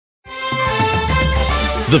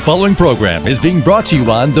The following program is being brought to you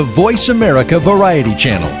on the Voice America Variety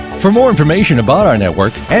Channel. For more information about our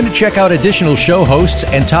network and to check out additional show hosts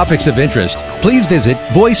and topics of interest, please visit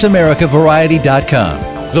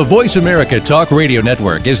voiceamericavariety.com. The Voice America Talk Radio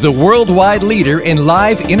Network is the worldwide leader in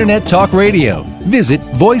live Internet talk radio. Visit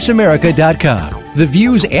voiceamerica.com. The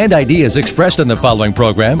views and ideas expressed on the following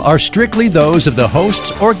program are strictly those of the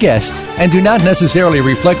hosts or guests and do not necessarily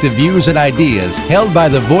reflect the views and ideas held by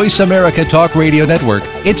the Voice America Talk Radio Network,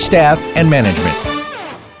 its staff, and management.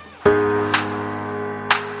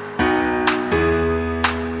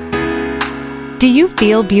 Do you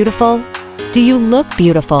feel beautiful? Do you look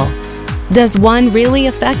beautiful? Does one really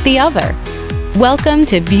affect the other? Welcome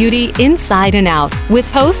to Beauty Inside and Out with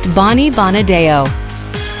host Bonnie Bonadeo.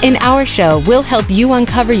 In our show, we'll help you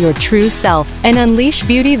uncover your true self and unleash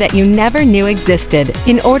beauty that you never knew existed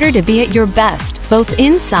in order to be at your best, both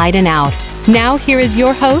inside and out. Now, here is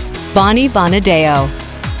your host, Bonnie Bonadeo.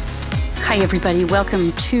 Hi, everybody.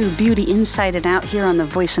 Welcome to Beauty Inside and Out here on the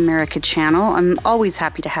Voice America channel. I'm always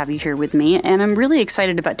happy to have you here with me, and I'm really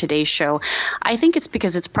excited about today's show. I think it's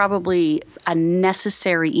because it's probably a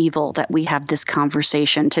necessary evil that we have this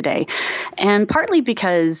conversation today, and partly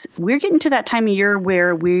because we're getting to that time of year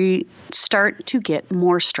where we start to get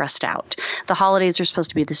more stressed out. The holidays are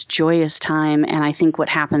supposed to be this joyous time, and I think what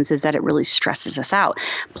happens is that it really stresses us out.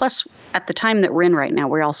 Plus, at the time that we're in right now,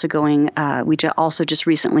 we're also going, also just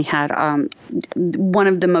recently had one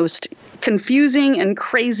of the most confusing and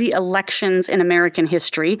crazy elections in American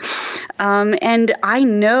history. And I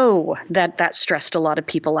know that stressed a lot of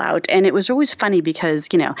people out. And it was always funny because,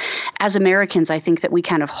 as Americans, I think that we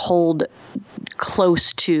kind of hold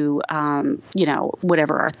close to,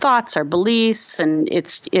 whatever our thoughts, our beliefs. And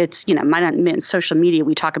it's in social media,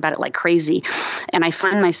 we talk about it like crazy. And I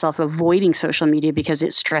find myself avoiding social media because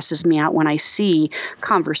it stresses me out when I see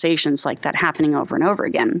conversations like that happening over and over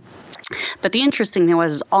again. But the interesting thing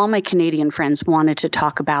was all my Canadian friends wanted to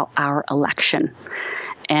talk about our election.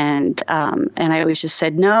 And I always just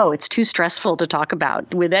said, no, it's too stressful to talk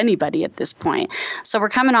about with anybody at this point. So we're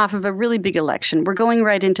coming off of a really big election. We're going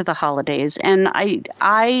right into the holidays. And I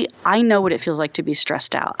know what it feels like to be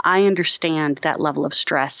stressed out. I understand that level of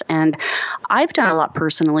stress. And I've done a lot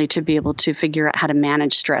personally to be able to figure out how to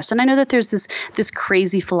manage stress. And I know that there's this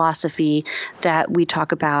crazy philosophy that we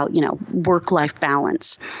talk about, work-life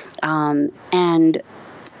balance. And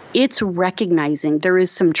it's recognizing there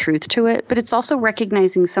is some truth to it, but it's also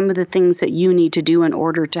recognizing some of the things that you need to do in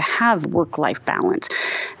order to have work-life balance.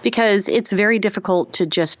 Because it's very difficult to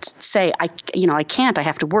just say, I can't, I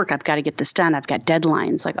have to work, I've got to get this done, I've got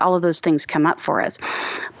deadlines, like all of those things come up for us.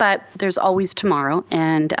 But there's always tomorrow.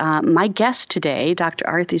 And my guest today, Dr.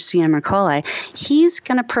 Arthur Ciaramicoli, he's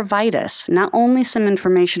going to provide us not only some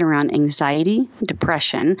information around anxiety,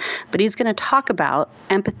 depression, but he's going to talk about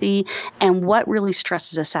empathy and what really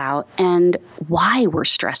stresses us out and why we're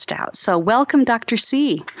stressed out. So welcome, Dr.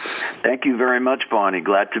 C. Thank you very much, Bonnie.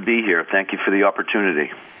 Glad to be here. Thank you for the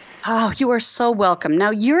opportunity. Oh, you are so welcome.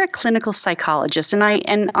 Now, you're a clinical psychologist,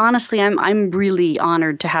 and honestly, I'm really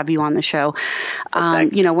honored to have you on the show.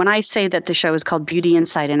 When I say that the show is called Beauty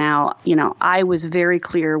Inside and Out, I was very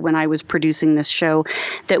clear when I was producing this show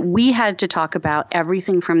that we had to talk about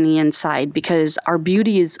everything from the inside because our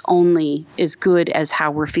beauty is only as good as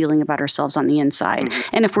how we're feeling about ourselves on the inside. Mm-hmm.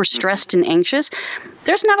 And if we're stressed and anxious,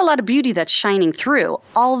 there's not a lot of beauty that's shining through,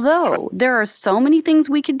 although there are so many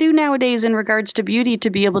things we can do nowadays in regards to beauty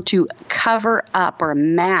to be able to cover up or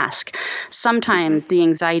mask sometimes the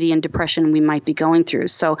anxiety and depression we might be going through.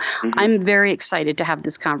 So I'm very excited to have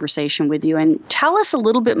this conversation with you. And tell us a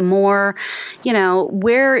little bit more,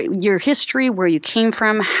 where your history, where you came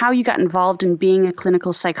from, how you got involved in being a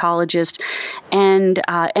clinical psychologist. And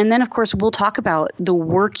then, of course, we'll talk about the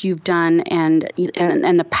work you've done and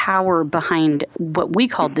the power behind what we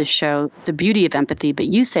called this show, the beauty of empathy, but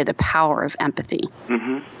you say the power of empathy.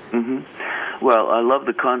 Well, I love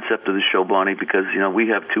the concept of the show, Bonnie, because, we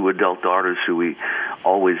have two adult daughters who we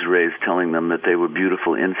always raised telling them that they were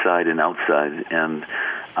beautiful inside and outside. And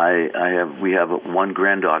we have one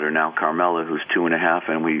granddaughter now, Carmela, who's 2.5,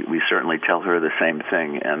 and we certainly tell her the same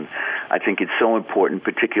thing. And I think it's so important,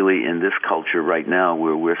 particularly in this culture right now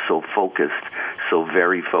where we're so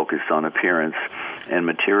very focused on appearance and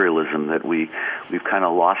materialism that we've kind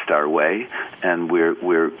of lost our way, and we're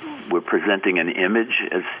presenting an image,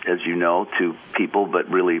 as you know, to people, but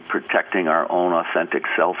really protecting our own authentic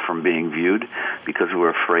self from being viewed because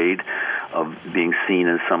we're afraid of being seen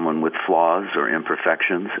as someone with flaws or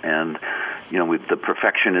imperfections. And the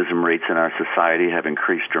perfectionism rates in our society have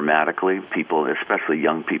increased dramatically. People, especially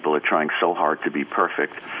young people, are trying so hard to be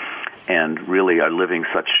perfect. and really are living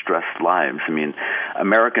such stressed lives. I mean,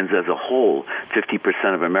 Americans as a whole,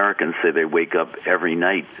 50% of Americans say they wake up every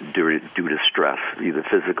night due to stress, either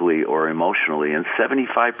physically or emotionally, and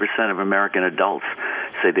 75% of American adults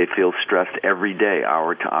say they feel stressed every day,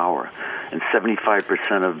 hour to hour. And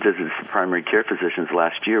 75% of visits to primary care physicians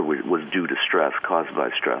last year was due to stress, caused by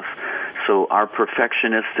stress. So our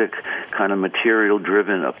perfectionistic, kind of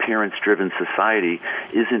material-driven, appearance-driven society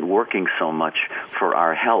isn't working so much for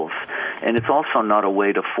our health. And it's also not a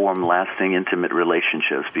way to form lasting, intimate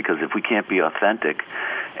relationships, because if we can't be authentic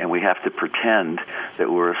and we have to pretend that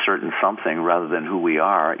we're a certain something rather than who we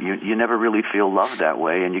are, you never really feel loved that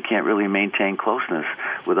way, and you can't really maintain closeness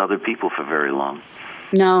with other people for very long.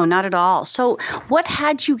 No, not at all. So what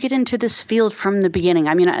had you get into this field from the beginning?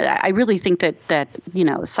 I mean, I really think that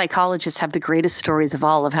psychologists have the greatest stories of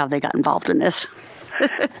all of how they got involved in this.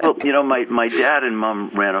 Well, my dad and mom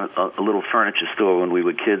ran a little furniture store when we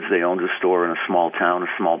were kids. They owned a store in a small town, a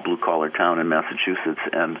small blue-collar town in Massachusetts.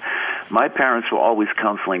 And my parents were always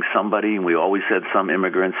counseling somebody, and we always had some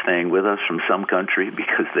immigrant staying with us from some country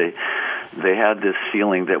because they had this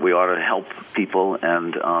feeling that we ought to help people.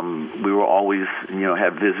 And we were always,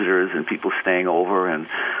 have visitors and people staying over. And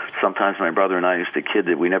sometimes my brother and I used to kid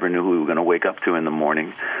that we never knew who we were going to wake up to in the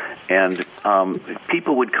morning. And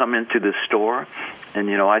people would come into the store, and,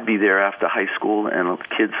 I'd be there after high school, and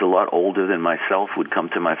kids a lot older than myself would come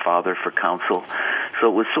to my father for counsel. So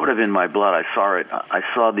it was sort of in my blood. I saw it. I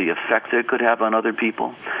saw the effect it could have on other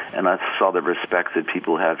people, and I saw the respect that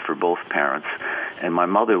people had for both parents. And my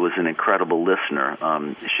mother was an incredible listener.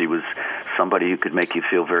 She was somebody who could make you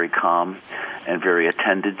feel very calm and very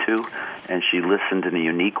attended to, and she listened in a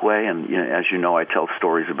unique way. And as you know, I tell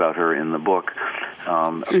stories about her in the book.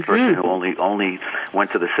 A person who only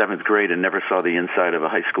went to the 7th grade and never saw the inside of a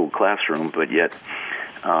high school classroom, but yet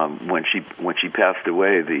when she passed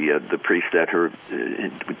away, the priest at her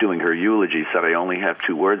doing her eulogy said, "I only have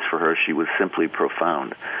 2 words for her. She was simply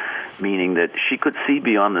profound," meaning that she could see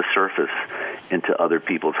beyond the surface into other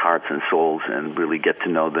people's hearts and souls and really get to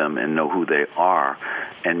know them and know who they are,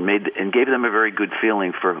 and gave them a very good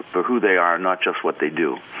feeling for who they are, not just what they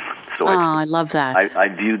do. So I love that. I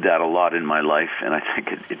viewed that a lot in my life, and I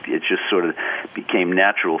think it just sort of became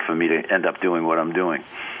natural for me to end up doing what I'm doing.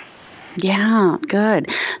 Yeah, good.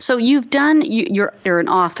 So you've done, you're an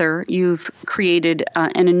author. You've created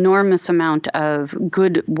an enormous amount of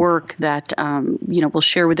good work that, we'll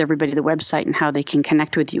share with everybody the website and how they can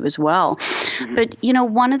connect with you as well. Mm-hmm. But,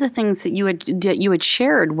 one of the things that you had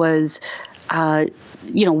shared was,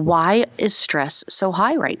 why is stress so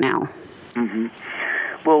high right now? Mm-hmm.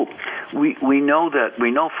 Well, we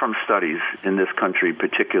know from studies in this country,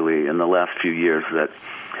 particularly in the last few years, that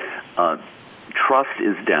trust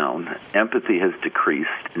is down, empathy has decreased,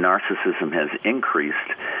 narcissism has increased,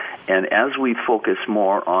 and as we focus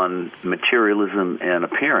more on materialism and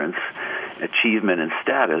appearance, achievement and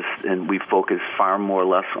status, and we focus far more or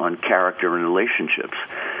less on character and relationships.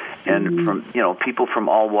 And from people from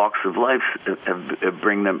all walks of life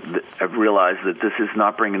have realized that this is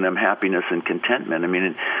not bringing them happiness and contentment. I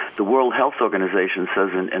mean, the World Health Organization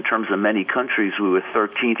says in terms of many countries, we were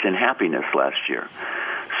 13th in happiness last year.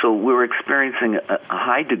 So we're experiencing a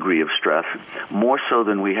high degree of stress, more so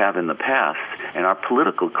than we have in the past. And our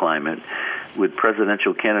political climate, with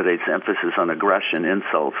presidential candidates' emphasis on aggression,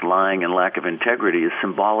 insults, lying, and lack of integrity, is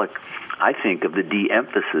symbolic, I think, of the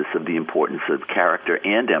de-emphasis of the importance of character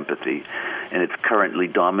and empathy. And it's currently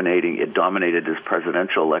dominating. It dominated this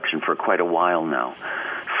presidential election for quite a while now.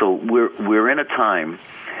 So we're in a time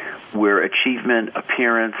where achievement,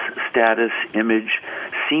 appearance, status, image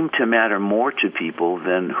seem to matter more to people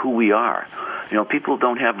than who we are. People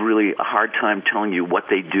don't have really a hard time telling you what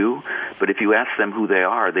they do, but if you ask them who they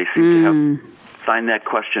are, they seem to find that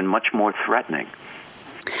question much more threatening.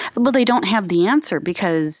 Well, they don't have the answer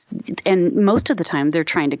and most of the time they're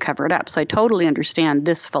trying to cover it up. So I totally understand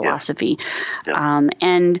this philosophy. Yeah.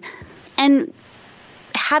 And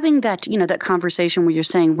having that, that conversation where you're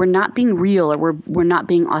saying we're not being real or we're not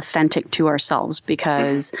being authentic to ourselves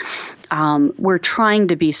because we're trying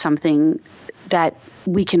to be something that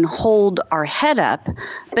we can hold our head up,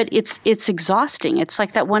 but it's exhausting. It's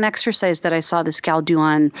like that one exercise that I saw this gal do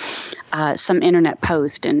on some internet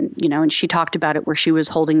post, and she talked about it where she was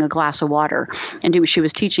holding a glass of water, and she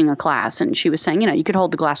was teaching a class, and she was saying, you could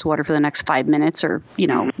hold the glass of water for the next 5 minutes, or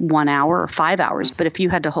 1 hour or 5 hours, but if you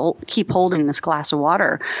had to keep holding this glass of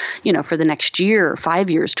water, for the next year, 5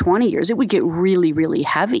 years, 20 years, it would get really, really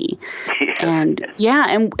heavy. And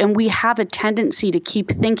we have a tendency to keep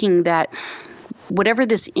thinking that whatever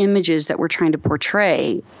this image is that we're trying to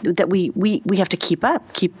portray, that we have to keep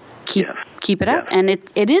up, keep it up. And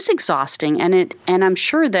it is exhausting. And I'm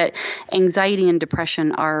sure that anxiety and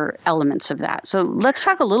depression are elements of that. So let's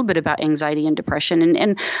talk a little bit about anxiety and depression.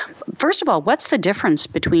 And first of all, what's the difference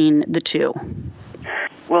between the two?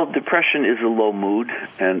 Well, depression is a low mood,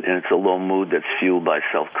 and it's a low mood that's fueled by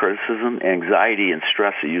self-criticism. Anxiety and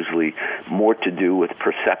stress are usually more to do with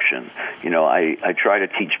perception. I try to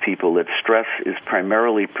teach people that stress is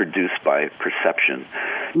primarily produced by perception.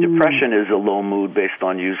 Depression is a low mood based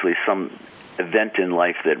on usually some event in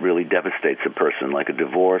life that really devastates a person, like a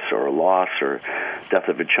divorce or a loss or death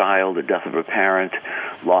of a child, the death of a parent,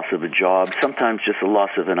 loss of a job, sometimes just a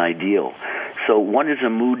loss of an ideal. So one is a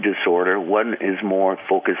mood disorder, one is more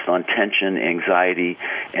focused on tension, anxiety,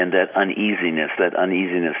 and that uneasiness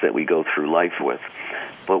that we go through life with.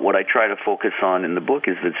 But what I try to focus on in the book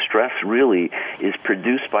is that stress really is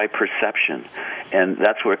produced by perception. And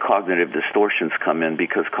that's where cognitive distortions come in,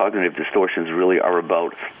 because cognitive distortions really are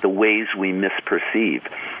about the ways we misperceive.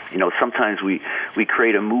 Sometimes we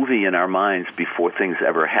create a movie in our minds before things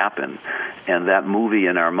ever happen. And that movie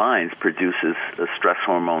in our minds produces a stress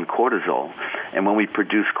hormone, cortisol. And when we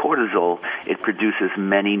produce cortisol, it produces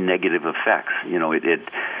many negative effects.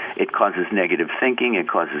 It causes negative thinking, it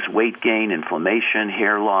causes weight gain, inflammation,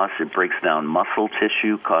 hair loss, it breaks down muscle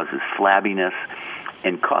tissue, causes flabbiness,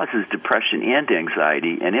 and causes depression and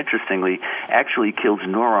anxiety, and interestingly, actually kills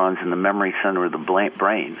neurons in the memory center of the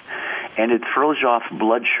brain. And it throws off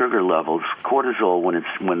blood sugar levels. Cortisol,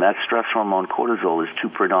 when that stress hormone cortisol is too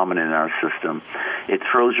predominant in our system, it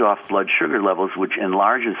throws off blood sugar levels, which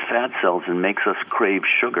enlarges fat cells and makes us crave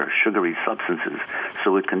sugary substances.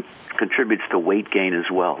 So it contributes to weight gain as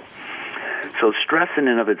well. So stress in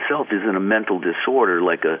and of itself isn't a mental disorder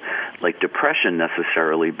like depression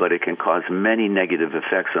necessarily, but it can cause many negative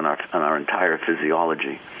effects on our entire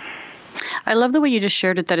physiology. I love the way you just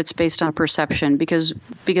shared it, that it's based on perception, because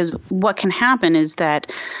what can happen is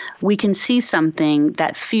that we can see something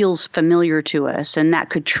that feels familiar to us, and that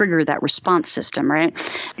could trigger that response system, right?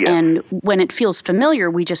 Yeah. And when it feels familiar,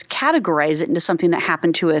 we just categorize it into something that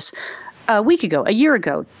happened to us a week ago, a year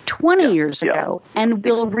ago, 20 years ago, and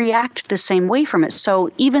we'll react the same way from it. So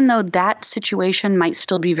even though that situation might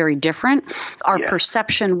still be very different, our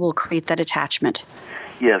perception will create that attachment.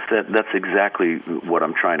 Yes, that's exactly what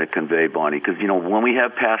I'm trying to convey, Bonnie, because, when we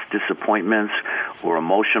have past disappointments or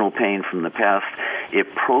emotional pain from the past,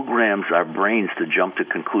 it programs our brains to jump to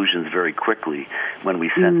conclusions very quickly when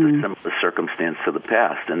we send a similar circumstance to the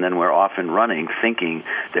past. And then we're often running thinking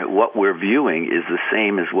that what we're viewing is the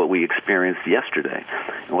same as what we experienced yesterday.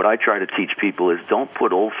 And what I try to teach people is don't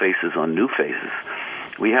put old faces on new faces.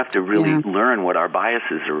 We have to really learn what our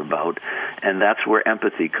biases are about, and that's where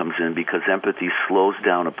empathy comes in, because empathy slows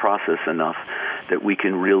down a process enough that we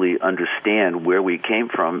can really understand where we came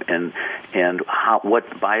from and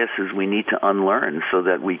what biases we need to unlearn so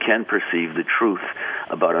that we can perceive the truth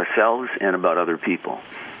about ourselves and about other people.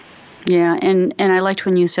 Yeah, and I liked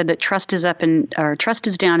when you said that trust is down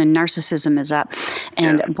and narcissism is up.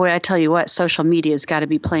 And boy, I tell you what, social media has got to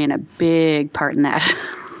be playing a big part in that.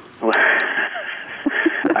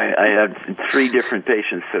 I had 3 different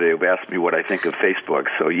patients today who asked me what I think of Facebook.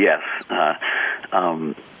 So yes,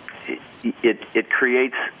 it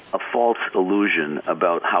creates a false illusion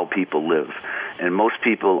about how people live. And most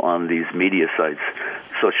people on these media sites,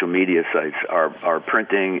 social media sites, are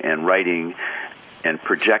printing and writing and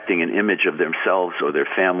projecting an image of themselves or their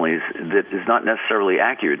families that is not necessarily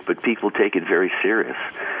accurate, but people take it very serious.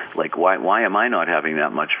 Like, why am I not having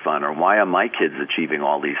that much fun? Or why are my kids achieving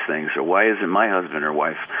all these things? Or why isn't my husband or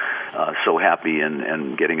wife so happy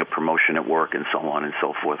and getting a promotion at work and so on and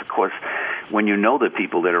so forth? Of course, when you know the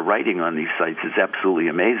people that are writing on these sites, it's absolutely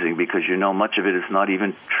amazing, because much of it is not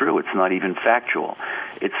even true. It's not even factual.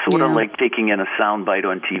 It's sort of like taking in a sound bite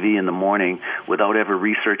on TV in the morning without ever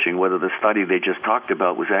researching whether the study they just talked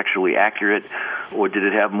about was actually accurate, or did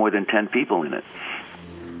it have more than 10 people in it.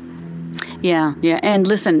 Yeah. And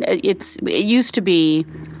listen, it used to be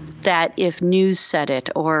that if news said it,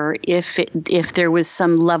 or if there was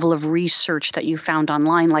some level of research that you found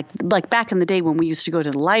online, like back in the day when we used to go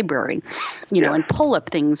to the library, and pull up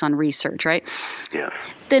things on research, right? Yes.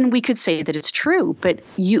 Then we could say that it's true, but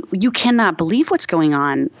you cannot believe what's going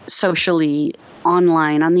on socially,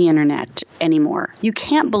 online, on the internet anymore. You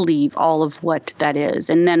can't believe all of what that is.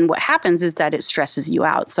 And then what happens is that it stresses you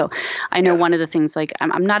out. So I know one of the things, like,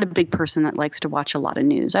 I'm not a big person that likes to watch a lot of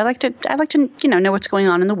news. I like to know what's going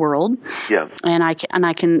on in the world. Yeah. And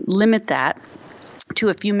I can limit that to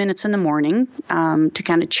a few minutes in the morning to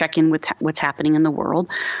kind of check in with what's happening in the world.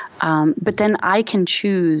 But then I can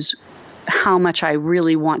choose how much I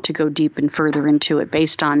really want to go deep and further into it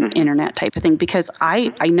based on internet type of thing, because I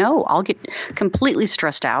know I'll get completely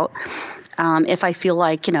stressed out if I feel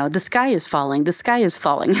like, the sky is falling.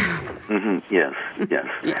 Yes.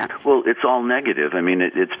 Yeah. Well, it's all negative. I mean,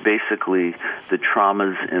 it's basically the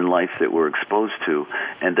traumas in life that we're exposed to,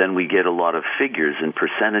 and then we get a lot of figures and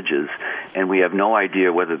percentages, and we have no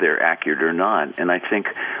idea whether they're accurate or not. And I think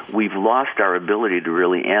we've lost our ability to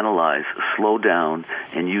really analyze, slow down,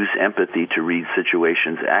 and use empathy to read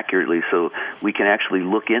situations accurately so we can actually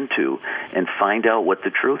look into and find out what the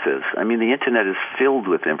truth is. I mean, the internet is filled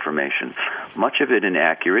with information, much of it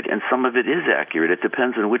inaccurate, and some of it is accurate. It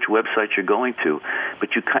depends on which website you're going to, but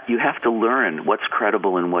you have to learn what's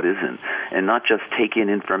credible and what isn't, and not just take in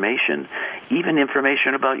information, even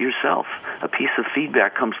information about yourself. A piece of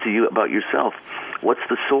feedback comes to you about yourself. What's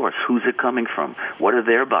the source? Who's it coming from? What are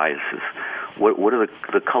their biases? What are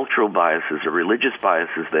the cultural biases or religious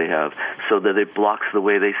biases they have, so that it blocks the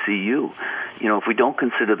way they see you? If we don't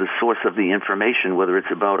consider the source of the information, whether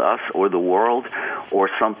it's about us or the world or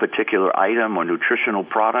some particular item or nutritional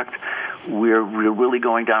product, we're really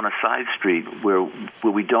going down a side street where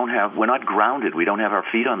we're not grounded. We don't have our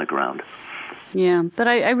feet on the ground. Yeah, but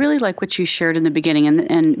I really like what you shared in the beginning,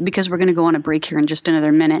 and because we're going to go on a break here in just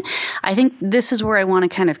another minute, I think this is where I want to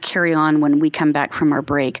kind of carry on when we come back from our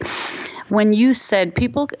break. When you said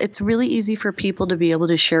it's really easy for people to be able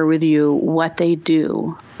to share with you what they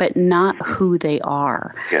do, but not who they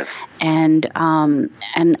are. Yes. And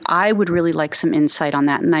I would really like some insight on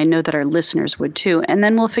that, and I know that our listeners would too. And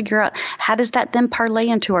then we'll figure out, how does that then parlay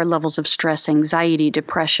into our levels of stress, anxiety,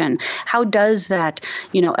 depression? How does that,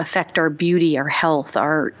 affect our beauty, our health,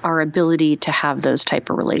 our ability to have those type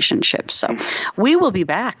of relationships? So we will be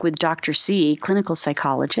back with Dr. C, clinical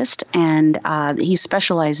psychologist, and he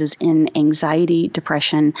specializes in anxiety,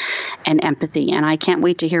 depression, and empathy. And I can't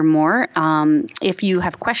wait to hear more. If you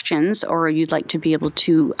have questions or you'd like to be able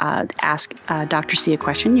to ask Dr. C a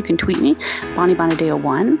question, you can tweet me, Bonnie Bonadeo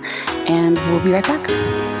 1, and we'll be right back.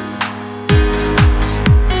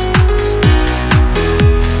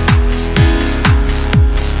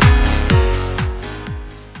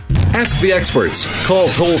 Ask the experts. Call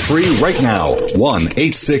toll-free right now,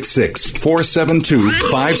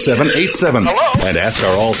 1-866-472-5787. And ask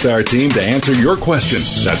our All-Star team to answer your question.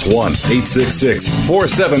 That's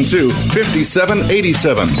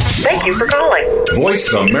 1-866-472-5787. Thank you for calling.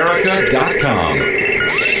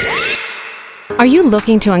 VoiceAmerica.com. Are you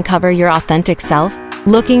looking to uncover your authentic self?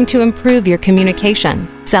 Looking to improve your communication,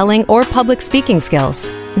 selling, or public speaking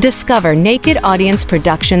skills? Discover Naked Audience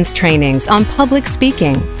Productions trainings on public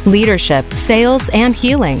speaking, leadership, sales, and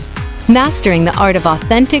healing. Mastering the art of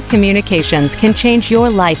authentic communications can change your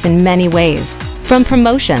life in many ways. From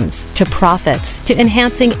promotions to profits to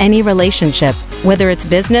enhancing any relationship, whether it's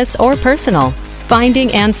business or personal.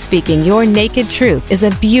 Finding and speaking your naked truth is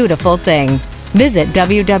a beautiful thing. Visit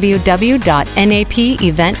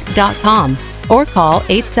www.napevents.com or call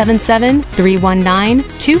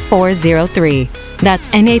 877-319-2403. That's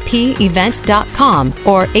napevents.com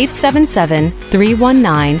or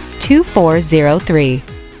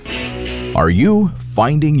 877-319-2403. Are you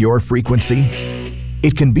finding your frequency?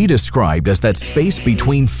 It can be described as that space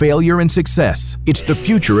between failure and success. It's the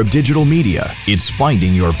future of digital media. It's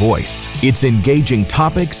finding your voice. It's engaging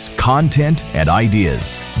topics, content, and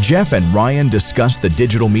ideas. Jeff and Ryan discuss the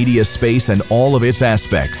digital media space and all of its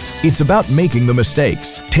aspects. It's about making the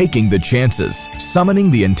mistakes, taking the chances, summoning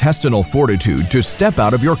the intestinal fortitude to step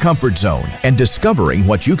out of your comfort zone, and discovering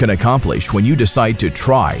what you can accomplish when you decide to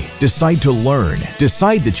try, decide to learn,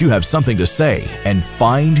 decide that you have something to say, and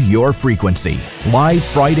find your frequency. Live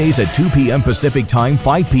Fridays at 2 p.m. Pacific Time,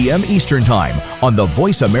 5 p.m. Eastern Time on the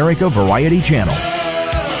Voice America Variety Channel.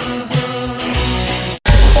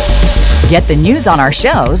 Get the news on our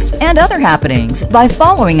shows and other happenings by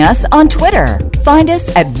following us on Twitter. Find us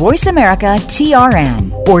at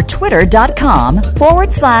VoiceAmericaTRN or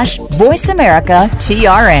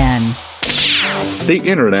twitter.com/VoiceAmericaTRN. The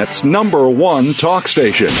Internet's #1 talk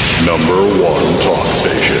station. #1 talk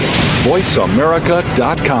station.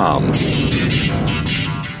 VoiceAmerica.com.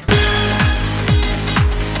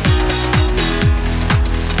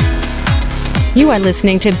 You are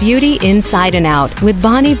listening to Beauty Inside and Out with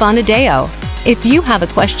Bonnie Bonadeo. If you have a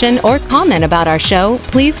question or comment about our show,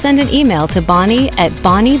 please send an email to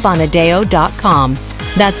bonnie@bonniebonadeo.com.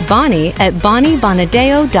 That's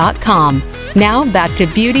bonnie@bonniebonadeo.com. Now back to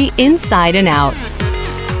Beauty Inside and Out.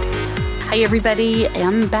 Hi, everybody.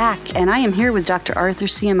 I'm back, and I am here with Dr. Arthur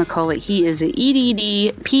Ciaramicoli. He is an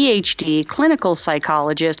EDD, PhD, clinical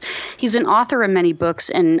psychologist. He's an author of many books,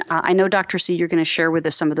 and I know, Dr. C, you're going to share with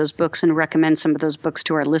us some of those books and recommend some of those books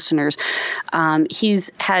to our listeners. He's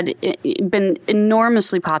been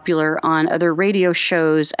enormously popular on other radio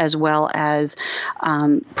shows as well as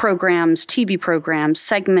programs, TV programs,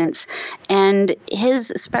 segments, and his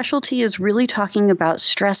specialty is really talking about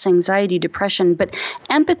stress, anxiety, depression, but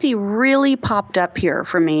empathy really popped up here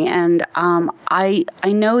for me. And I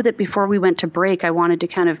know that before we went to break, I wanted to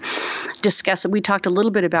kind of discuss it. We talked a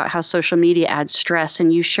little bit about how social media adds stress,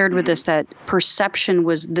 and you shared with us that perception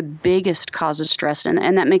was the biggest cause of stress.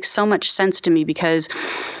 And that makes so much sense to me because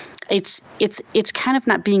it's kind of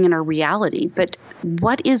not being in our reality. But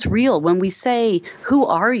what is real? When we say, who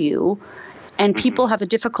are you? And people have a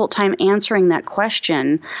difficult time answering that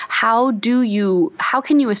question. How can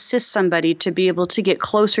you assist somebody to be able to get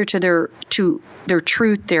closer to their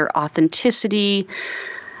truth, their authenticity,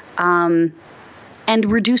 and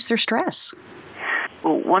reduce their stress?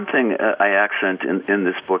 Well, one thing I accent in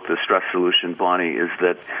this book, The Stress Solution, Bonnie, is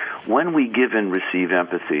that when we give and receive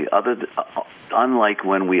empathy, unlike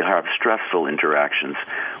when we have stressful interactions,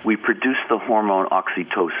 we produce the hormone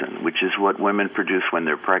oxytocin, which is what women produce when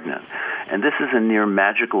they're pregnant. And this is a near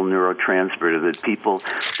magical neurotransmitter that people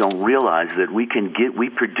don't realize that we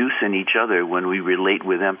produce in each other when we relate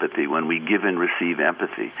with empathy, when we give and receive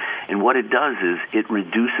empathy. And what it does is it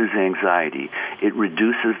reduces anxiety. It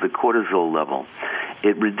reduces the cortisol level.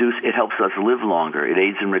 It helps us live longer. It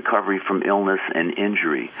aids in recovery from illness and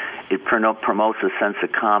injury. It promotes a sense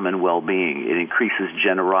of calm and well-being. It increases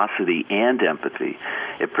generosity and empathy.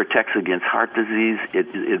 It protects against heart disease.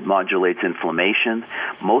 It modulates inflammation.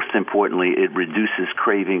 Most importantly, it reduces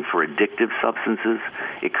craving for addictive substances.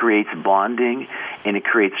 It creates bonding, and it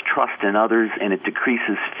creates trust in others, and it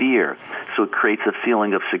decreases fear. So it creates a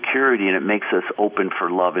feeling of security, and it makes us open for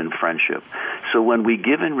love and friendship. So when we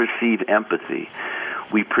give and receive empathy,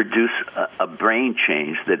 we produce a brain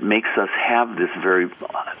change that makes us have this very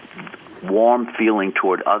warm feeling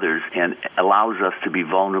toward others and allows us to be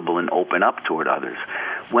vulnerable and open up toward others.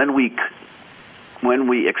 When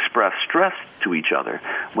we express stress to each other,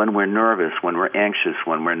 when we're nervous, when we're anxious,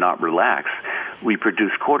 when we're not relaxed, we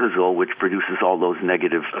produce cortisol, which produces all those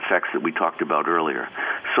negative effects that we talked about earlier.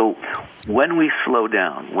 So when we slow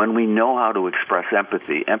down, when we know how to express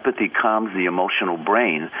empathy, empathy calms the emotional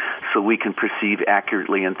brain so we can perceive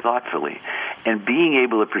accurately and thoughtfully. And being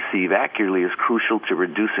able to perceive accurately is crucial to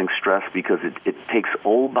reducing stress because it takes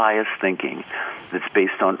old biased thinking that's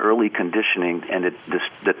based on early conditioning and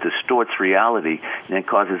that distorts reality and it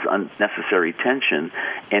causes unnecessary tension,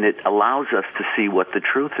 and it allows us to see what the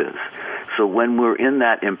truth is. So when we're in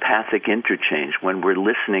that empathic interchange, when we're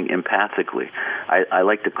listening empathically, I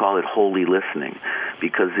like to call it holy listening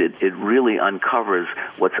because it really uncovers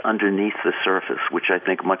what's underneath the surface, which I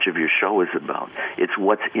think much of your show is about. It's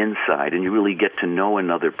what's inside, and you really get to know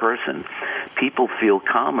another person. People feel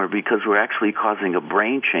calmer because we're actually causing a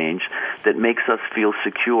brain change that makes us feel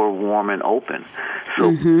secure, warm, and open. So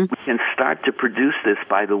we can start to produce this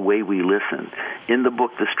by the way we listen. In the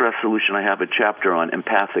book, The Stress Solution, I have a chapter on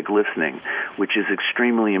empathic listening, which is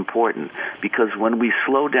extremely important because when we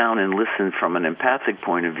slow down and listen from an empathic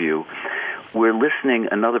point of view, we're listening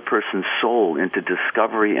another person's soul into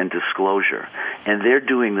discovery and disclosure, and they're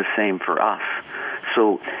doing the same for us.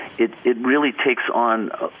 So it really takes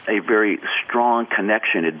on a very strong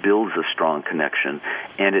connection. It builds a strong connection,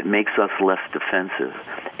 and it makes us less defensive.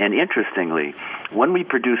 And interestingly, when we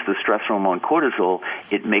produce the stress hormone cortisol,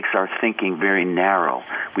 it makes our thinking very narrow.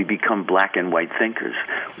 We become black and white thinkers.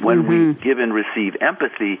 When we give and receive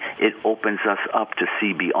empathy, it opens us up to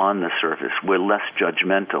see beyond the surface. We're less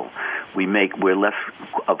judgmental. We're less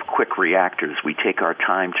of quick reactors. We take our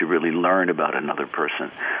time to really learn about another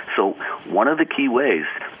person. So one of the key ways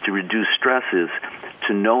to reduce stress is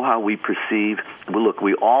to know how we perceive. Well, look,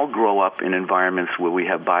 we all grow up in environments where we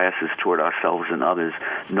have biases toward ourselves and others.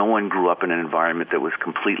 No one grew up in an environment that was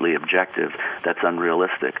completely objective. That's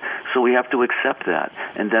unrealistic. So we have to accept that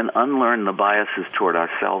and then unlearn the biases toward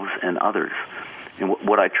ourselves and others. And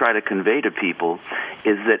what I try to convey to people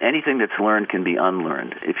is that anything that's learned can be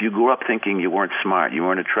unlearned. If you grew up thinking you weren't smart, you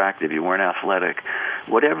weren't attractive, you weren't athletic,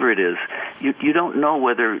 whatever it is, you don't know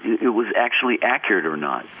whether it was actually accurate or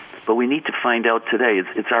not. But we need to find out today.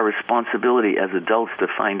 It's our responsibility as adults to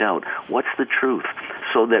find out what's the truth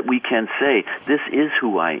so that we can say, this is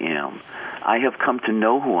who I am. I have come to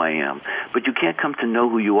know who I am. But you can't come to know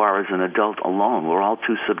who you are as an adult alone. We're all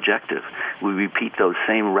too subjective. We repeat those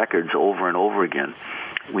same records over and over again.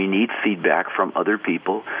 We need feedback from other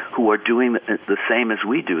people who are doing the same as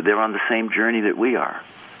we do. They're on the same journey that we are.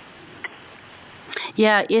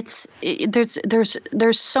 Yeah,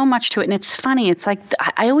 there's so much to it, and it's funny. It's like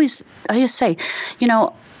I always say,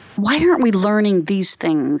 why aren't we learning these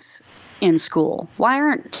things in school? Why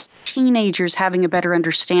aren't teenagers having a better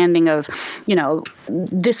understanding of,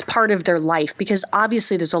 this part of their life? Because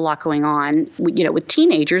obviously there's a lot going on, with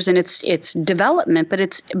teenagers, and it's development, but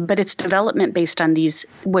it's development based on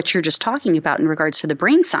what you're just talking about in regards to the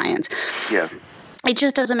brain science. Yeah. It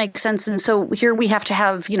just doesn't make sense. And so here we have to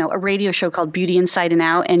have, a radio show called Beauty Inside and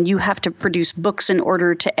Out, and you have to produce books in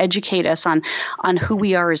order to educate us on who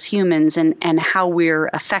we are as humans and how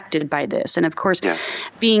we're affected by this. And of course,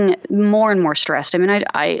 being more and more stressed. I mean,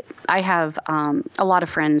 I have a lot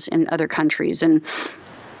of friends in other countries, and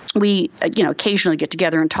we, occasionally get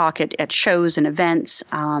together and talk at shows and events.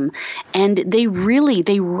 And they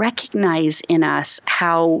recognize in us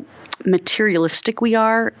how materialistic we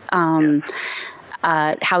are.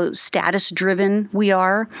 How status driven we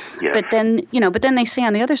are. Yes. But then they say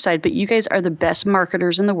on the other side, but you guys are the best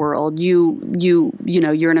marketers in the world. You're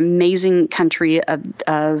an amazing country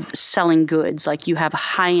of selling goods. Like, you have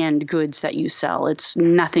high end goods that you sell. It's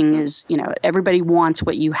nothing is, everybody wants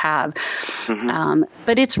what you have. Mm-hmm.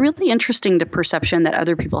 But it's really interesting, the perception that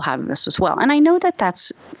other people have of us as well. And I know that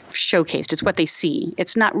that's showcased. It's what they see.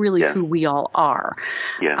 It's not really who we all are.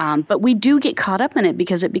 Yeah. But we do get caught up in it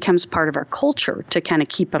because it becomes part of our culture to kind of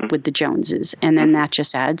keep up with the Joneses, and then that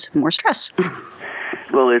just adds more stress.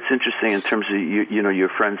 Well, it's interesting in terms of your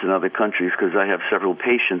friends in other countries, because I have several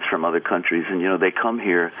patients from other countries, and they come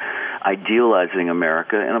here idealizing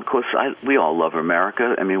America, and of course we all love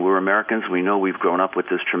America. I mean, we're Americans. We know we've grown up with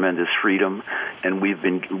this tremendous freedom, and we've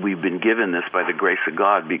been given this by the grace of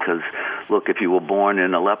God. Because look, if you were born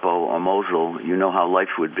in Aleppo or Mosul, you know how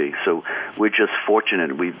life would be. So we're just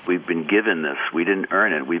fortunate. We've been given this. We didn't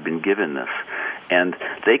earn it. We've been given this. And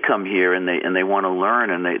they come here and they want to learn,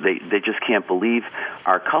 and they just can't believe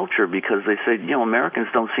our culture, because they say, Americans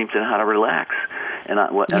don't seem to know how to relax. And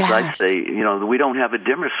as I say, we don't have a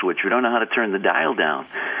dimmer switch. We don't know how to turn the dial down.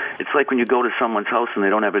 It's like when you go to someone's house and they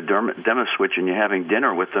don't have a dimmer switch, and you're having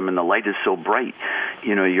dinner with them and the light is so bright,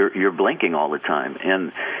 you're blinking all the time.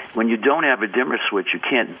 And when you don't have a dimmer switch, you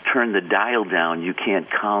can't turn the dial down. You can't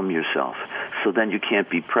calm yourself. So then you can't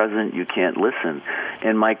be present. You can't listen.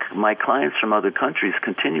 And my clients from other countries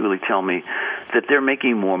continually tell me that they're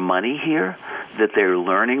making more money here, that they're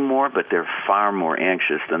learning more, but they're far more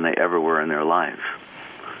anxious than they ever were in their lives.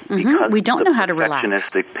 Mm-hmm. We don't know how to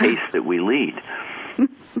relax. The perfectionistic pace that we lead.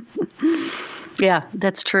 Yeah,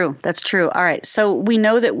 that's true. That's true. All right. So we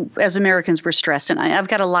know that as Americans, we're stressed, and I've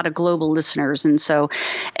got a lot of global listeners. And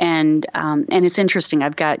it's interesting.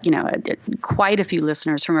 I've got, quite a few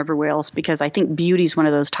listeners from everywhere else, because I think beauty is one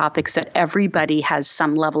of those topics that everybody has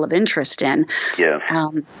some level of interest in. Yeah.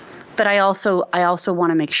 But I also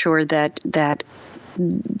want to make sure that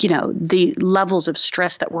the levels of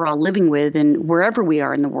stress that we're all living with, and wherever we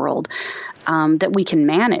are in the world, that we can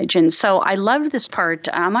manage. And so I love this part.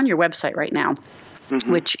 I'm on your website right now,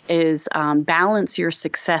 which is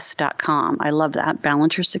balanceyoursuccess.com. I love that.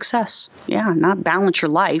 Balance your success. Yeah, not balance your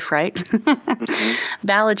life, right?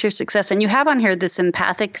 Balance your success. And you have on here this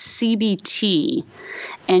empathic CBT,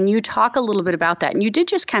 and you talk a little bit about that. And you did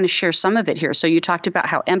just kind of share some of it here. So you talked about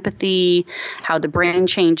how empathy, how the brain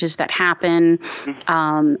changes that happen,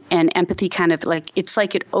 and empathy kind of it's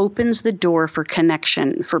like it opens the door for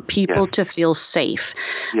connection, for people to feel safe.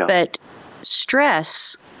 Yeah. But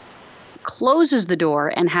stress closes the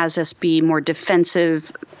door and has us be more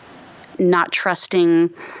defensive, not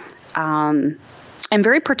trusting, and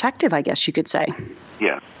very protective, I guess you could say.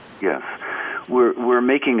 Yes. We're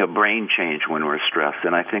making a brain change when we're stressed,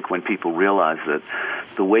 and I think when people realize that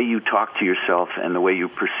the way you talk to yourself and the way you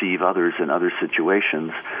perceive others in other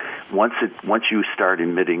situations, once you start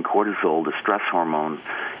emitting cortisol, the stress hormone,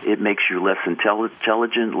 it makes you less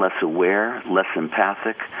intelligent, less aware, less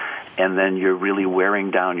empathic, and then you're really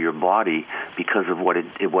wearing down your body because of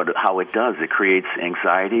how it does. It creates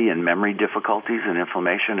anxiety and memory difficulties and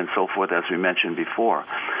inflammation and so forth, as we mentioned before.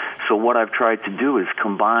 So what I've tried to do is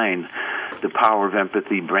combine the power of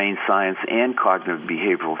empathy, brain science, and cognitive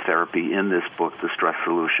behavioral therapy in this book, The Stress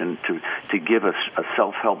Solution, to give us a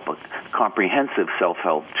self-help, a comprehensive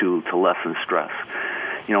self-help to lessen stress.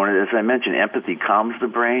 As I mentioned, empathy calms the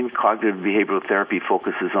brain. Cognitive behavioral therapy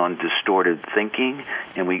focuses on distorted thinking,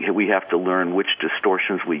 and we have to learn which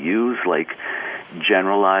distortions we use, like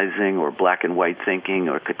generalizing or black and white thinking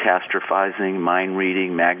or catastrophizing, mind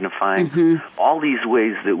reading, magnifying. All these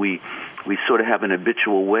ways that we we sort of have an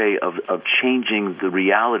habitual way of changing the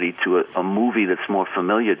reality to a movie that's more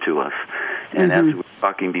familiar to us. And as we were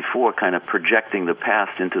talking before, kind of projecting the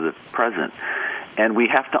past into the present. And we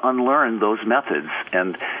have to unlearn those methods,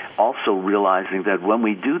 and also realizing that when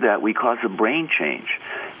we do that, we cause a brain change.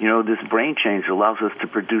 You know, this brain change allows us to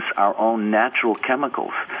produce our own natural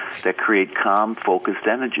chemicals that create calm, focused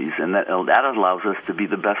energies, and that allows us to be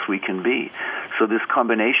the best we can be. So this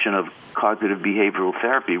combination of cognitive behavioral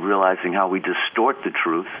therapy, realizing how we distort the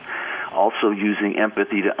truth, also using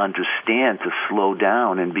empathy to understand, to slow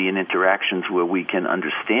down and be in interactions where we can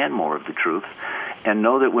understand more of the truth, and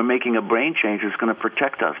know that we're making a brain change that's going to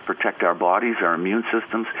protect us, protect our bodies, our immune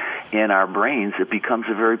systems, and our brains. It becomes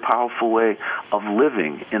a very powerful way of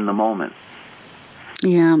living in the moment.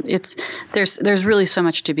 Yeah, there's really so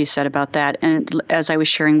much to be said about that. And as I was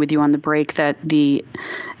sharing with you on the break, that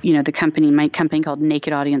my company called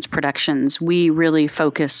Naked Audience Productions, we really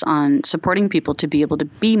focus on supporting people to be able to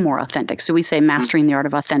be more authentic. So we say mastering the art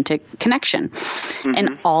of authentic connection.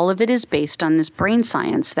 And all of it is based on this brain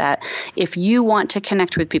science that if you want to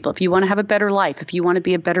connect with people, if you want to have a better life, if you want to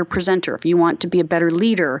be a better presenter, if you want to be a better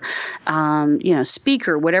leader,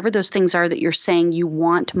 speaker, whatever those things are that you're saying you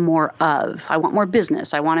want more of, I want more business,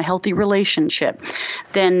 I want a healthy relationship,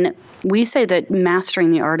 then we say that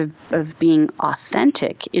mastering the art of being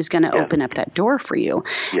authentic is going to open up that door for you.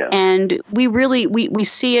 Yeah. And we really, we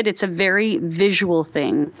see it, it's a very visual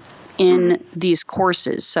thing in these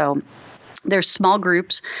courses. So there's small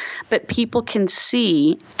groups, but people can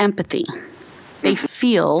see empathy. They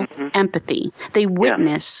feel empathy. They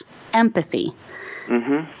witness empathy.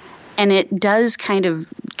 And it does kind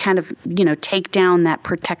of, take down that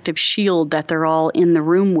protective shield that they're all in the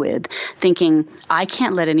room with, thinking, I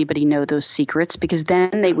can't let anybody know those secrets because then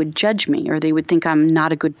they would judge me, or they would think I'm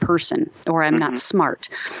not a good person, or I'm not smart.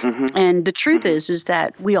 And the truth is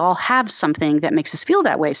that we all have something that makes us feel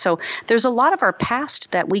that way. So there's a lot of our past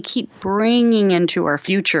that we keep bringing into our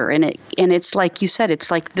future. And it's like you said, it's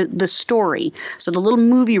like the story. So the little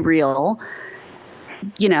movie reel,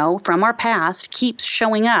 from our past keeps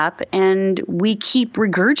showing up, and we keep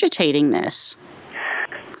regurgitating this.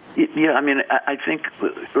 Yeah, I think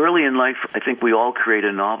early in life, I think we all create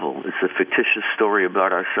a novel. It's a fictitious story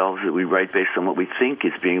about ourselves that we write based on what we think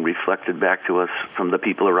is being reflected back to us from the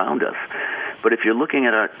people around us. But if you're looking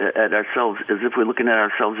at ourselves as if we're looking at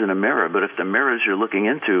ourselves in a mirror, but if the mirrors you're looking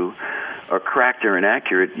into are cracked or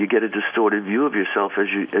inaccurate, you get a distorted view of yourself as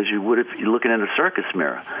you would if you're looking in a circus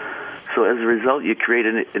mirror. So as a result, you create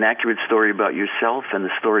an inaccurate story about yourself, and the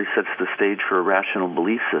story sets the stage for a rational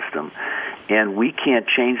belief system. And we can't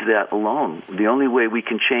change that alone. The only way we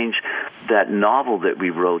can change that novel that we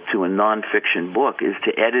wrote to a nonfiction book is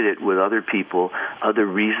to edit it with other people, other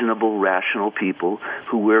reasonable, rational people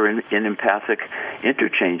who we're in empathic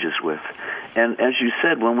interchanges with. And as you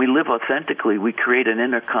said, when we live authentically, we create an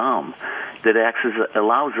inner calm that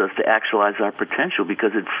allows us to actualize our potential,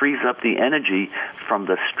 because it frees up the energy from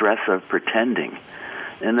the stress of pretending.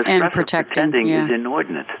 And the stress of pretending is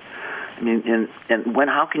inordinate.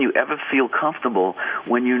 How can you ever feel comfortable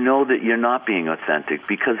when you know that you're not being authentic?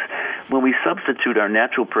 Because when we substitute our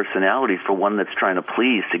natural personality for one that's trying to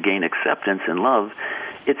please, to gain acceptance and love,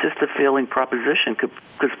 it's just a failing proposition,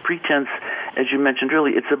 because pretense, as you mentioned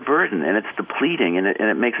earlier, it's a burden, and it's depleting, and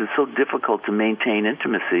it makes it so difficult to maintain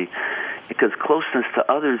intimacy, because closeness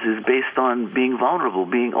to others is based on being vulnerable,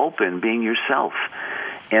 being open, being yourself.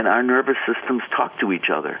 And our nervous systems talk to each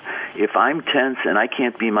other. If I'm tense and I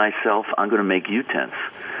can't be myself, I'm going to make you tense.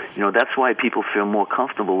 That's why people feel more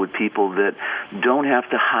comfortable with people that don't have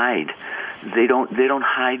to hide. They don't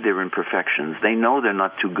hide their imperfections. They know they're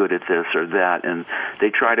not too good at this or that, and they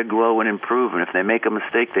try to grow and improve. And if they make a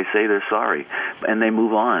mistake, they say they're sorry, and they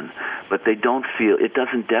move on. But they don't feel, it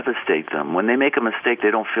doesn't devastate them. When they make a mistake,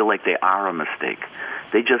 they don't feel like they are a mistake.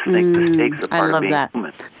 They just think mistakes are part of being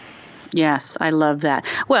human. Yes, I love that.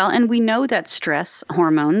 Well, and we know that stress,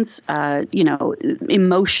 hormones,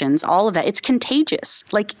 emotions, all of that, it's contagious.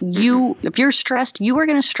 Like if you're stressed, you are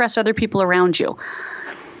going to stress other people around you.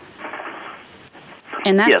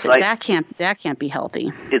 And that can't be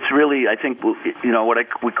healthy. It's really, I think, what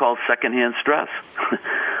we call secondhand stress.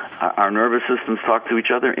 Our nervous systems talk to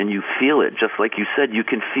each other, and you feel it. Just like you said, you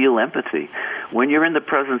can feel empathy. When you're in the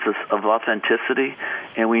presence of authenticity,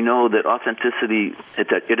 and we know that authenticity,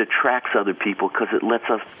 it attracts other people because it lets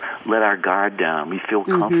us let our guard down. We feel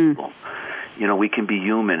comfortable. We can be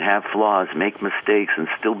human, have flaws, make mistakes, and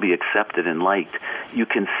still be accepted and liked. You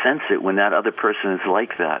can sense it when that other person is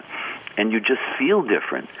like that, and you just feel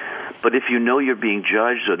different. But if you know you're being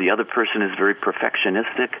judged, or the other person is very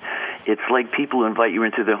perfectionistic, it's like people invite you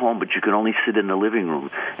into their home, but you can only sit in the living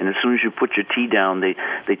room. And as soon as you put your tea down, they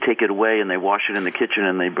take it away and they wash it in the kitchen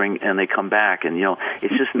and they come back, and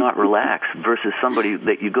it's just not relaxed. Versus somebody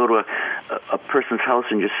that you go to a person's house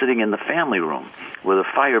and you're sitting in the family room with a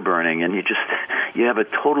fire burning, and you have a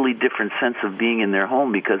totally different sense of being in their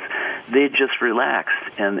home because they're just relaxed,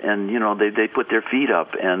 and they put their feet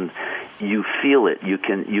up and you feel it. You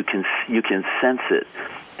can sense it,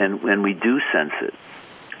 and we do sense it.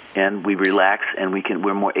 And we relax, and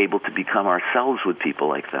we're more able to become ourselves with people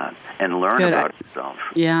like that and learn about ourselves.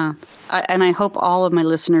 Yeah. And I hope all of my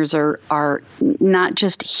listeners are not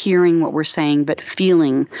just hearing what we're saying, but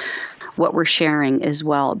feeling what we're sharing as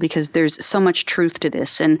well, because there's so much truth to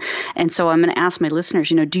this. And so I'm going to ask my listeners,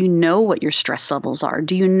 do you know what your stress levels are?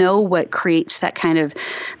 Do you know what creates that kind of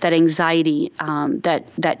that anxiety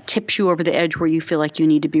that tips you over the edge where you feel like you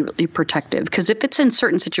need to be really protective? Because if it's in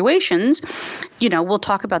certain situations, we'll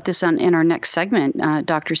talk about this in our next segment,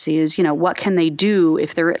 Dr. C, is, what can they do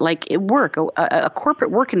if they're like at work? A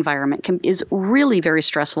corporate work environment is really very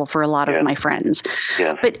stressful for a lot of my friends.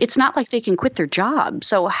 Yeah. But it's not like they can quit their job.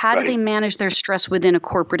 So how do they manage their stress within a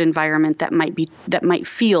corporate environment that might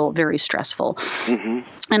feel very stressful? Mm-hmm.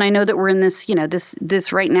 And I know that we're in this,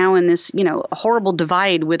 this right now in this, horrible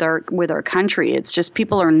divide with our country. It's just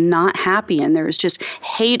people are not happy, and there's just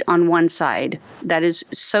hate on one side that is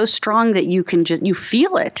so strong that you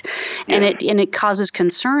feel it, and it causes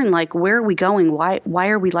concern. Like, where are we going? Why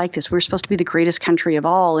are we like this? We're supposed to be the greatest country of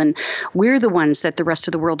all, and we're the ones that the rest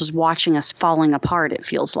of the world is watching us falling apart. It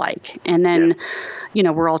feels like, and then.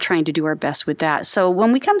 We're all trying to do our best with that. So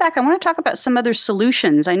when we come back, I want to talk about some other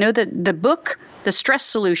solutions. I know that the book, The Stress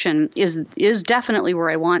Solution, is definitely where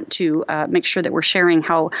I want to make sure that we're sharing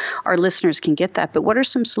how our listeners can get that. But what are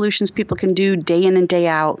some solutions people can do day in and day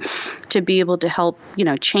out to be able to help,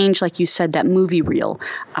 change, like you said, that movie reel,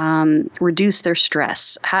 reduce their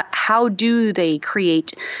stress? How do they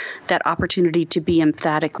create that opportunity to be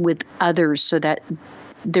emphatic with others so that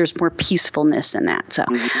there's more peacefulness in that? So,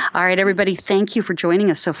 all right, everybody, thank you for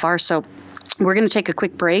joining us so far. So we're going to take a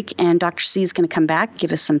quick break, and Dr. C is going to come back,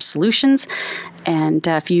 give us some solutions. And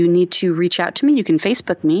if you need to reach out to me, you can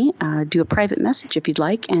Facebook me, do a private message if you'd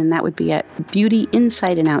like, and that would be at BEaUty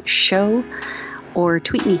Inside and Out Show, or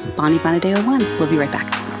tweet me, Bonnie Bonadeo 1. We'll be right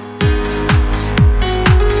back.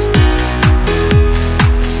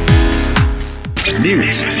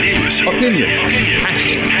 News, opinion,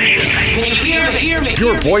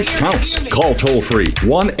 your voice counts. Call toll-free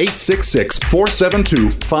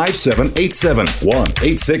 1-866-472-5787.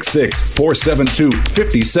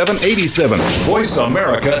 1-866-472-5787.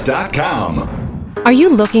 VoiceAmerica.com. Are you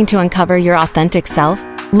looking to uncover your authentic self?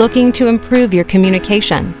 Looking to improve your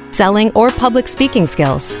communication, selling, or public speaking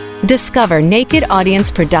skills? Discover Naked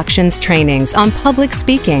Audience Productions trainings on public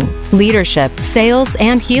speaking, leadership, sales,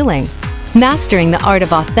 and healing. Mastering the art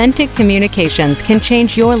of authentic communications can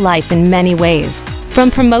change your life in many ways. From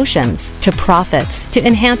promotions to profits to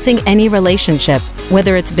enhancing any relationship,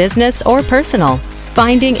 whether it's business or personal.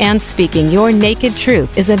 Finding and speaking your naked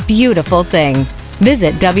truth is a beautiful thing.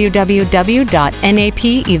 Visit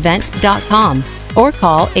www.napevents.com or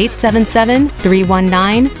call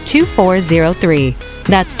 877-319-2403.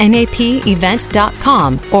 That's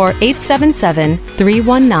napevents.com or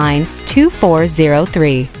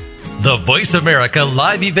 877-319-2403. The Voice America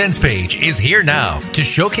Live Events page is here now to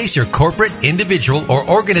showcase your corporate, individual, or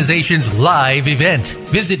organization's live event.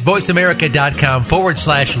 Visit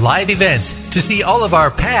voiceamerica.com/live events to see all of our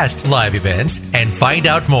past live events and find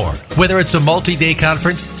out more. Whether it's a multi-day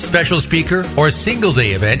conference, special speaker, or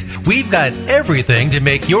single-day event, we've got everything to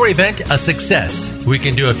make your event a success. We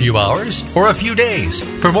can do a few hours or a few days.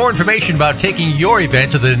 For more information about taking your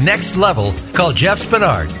event to the next level, call Jeff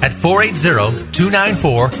Spinard at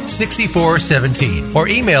 480-294-6417 or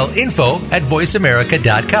email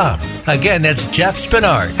info@voiceamerica.com. Again, that's Jeff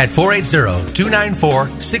Spinard at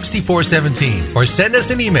 480-294-6417 or send us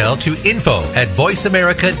an email to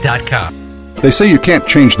info@voiceamerica.com. They say you can't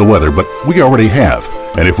change the weather, but we already have.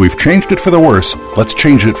 And if we've changed it for the worse, let's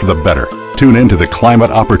change it for the better. Tune in to The Climate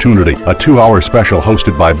Opportunity, a 2-hour special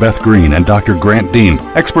hosted by Beth Green and Dr. Grant Dean.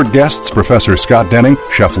 Expert guests Professor Scott Denning,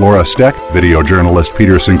 Chef Laura Steck, video journalist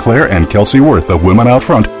Peter Sinclair, and Kelsey Worth of Women Out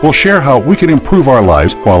Front will share how we can improve our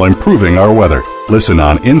lives while improving our weather. Listen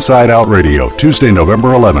on Inside Out Radio, Tuesday,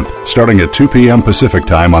 November 11th, starting at 2 p.m. Pacific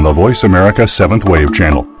Time on the Voice America 7th Wave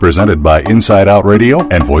channel. Presented by Inside Out Radio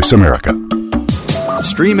and Voice America.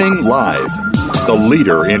 Streaming live, the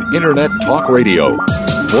leader in Internet talk radio.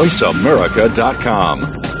 VoiceAmerica.com.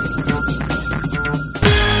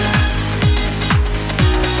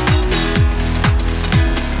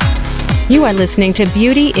 You are listening to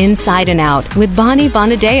Beauty Inside and Out with Bonnie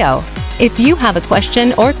Bonadeo. If you have a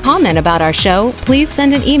question or comment about our show, please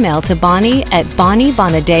send an email to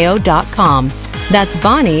bonnie@bonniebonadeo.com. That's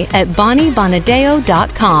Bonnie at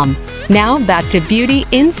bonniebonadeo.com. Now back to Beauty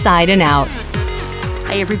Inside and Out.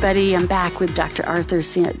 Hi, everybody. I'm back with Dr. Arthur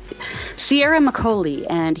Ciaramicoli,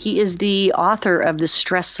 and he is the author of The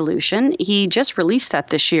Stress Solution. He just released that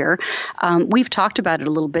this year. We've talked about it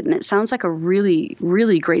a little bit, and it sounds like a really,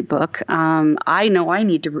 really great book. I know I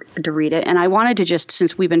need to read it, and I wanted to just,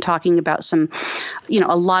 since we've been talking about some,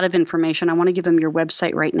 a lot of information, I want to give them your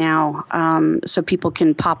website right now so people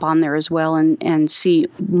can pop on there as well and see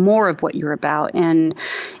more of what you're about. And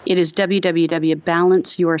it is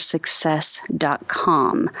www.balanceyoursuccess.com.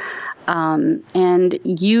 And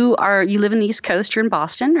you live in the East Coast. You're in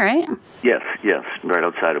Boston, right? Yes, right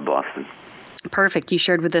outside of Boston. Perfect. You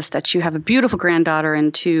shared with us that you have a beautiful granddaughter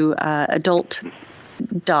and two adult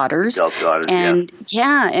daughters. And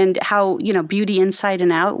and how, Beauty Inside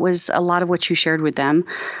and Out was a lot of what you shared with them.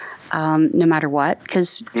 No matter what,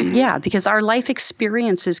 because our life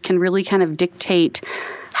experiences can really kind of dictate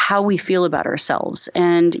how we feel about ourselves.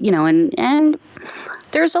 And, and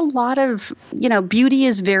there's a lot of, beauty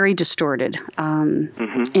is very distorted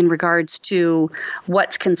in regards to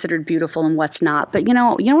what's considered beautiful and what's not. But, you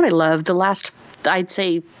know what I love? The last, I'd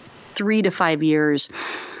say 3 to 5 years,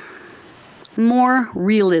 more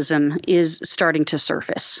realism is starting to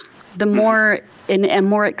surface. The more and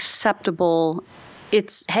more acceptable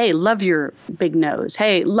it's, hey, love your big nose.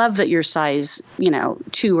 Hey, love that you're size,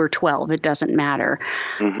 2 or 12. It doesn't matter.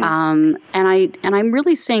 And I'm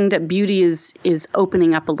really seeing that beauty is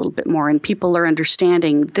opening up a little bit more, and people are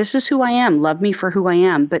understanding this is who I am. Love me for who I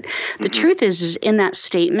am. But the truth is in that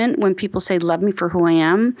statement, when people say love me for who I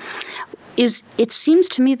am, it seems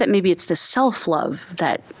to me that maybe it's the self-love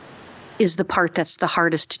that is the part that's the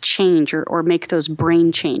hardest to change or make those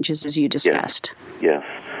brain changes, as you discussed. Yes.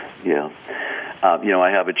 I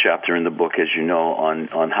have a chapter in the book, as you know,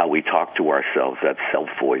 on how we talk to ourselves, that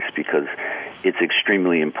self-voice, because it's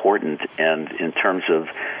extremely important. And in terms of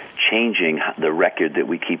changing the record that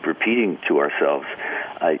we keep repeating to ourselves,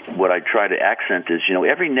 what I try to accent is,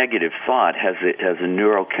 every negative thought has a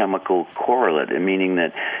neurochemical correlate, meaning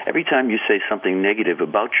that every time you say something negative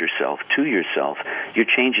about yourself, to yourself, you're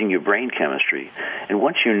changing your brain chemistry. And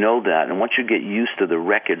once you know that, and once you get used to the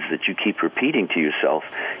records that you keep repeating to yourself,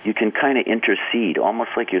 you can kind of intercede,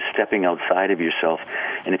 almost like you're stepping outside of yourself.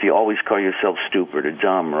 And if you always call yourself stupid or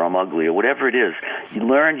dumb or I'm ugly or whatever it is, you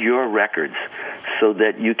learn your records so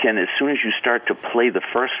that you can, as soon as you start to play the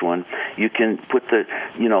first one, you can put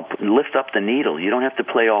lift up the needle. You don't have to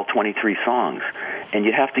play all 23 songs. And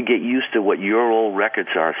you have to get used to what your old records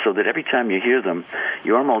are so that every time you hear them,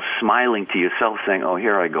 you're almost smiling to yourself saying, oh,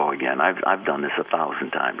 here I go again. I've done this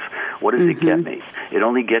 1,000 times. What does it get me? It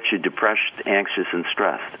only gets you depressed, anxious, and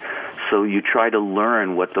stressed. So you try to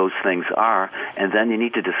learn what those things are, and then you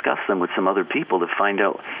need to discuss them with some other people to find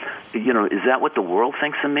out, is that what the world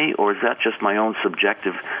thinks of me, or is that just my own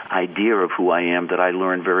subjective idea of who I am that I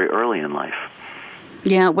learned very early in life?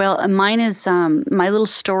 Yeah, well, mine is my little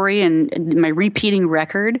story and my repeating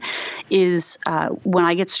record is when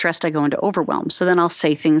I get stressed, I go into overwhelm. So then I'll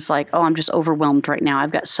say things like, oh, I'm just overwhelmed right now. I've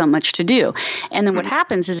got so much to do. And then what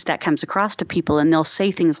happens is that comes across to people and they'll say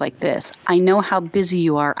things like this. I know how busy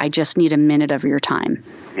you are. I just need a minute of your time.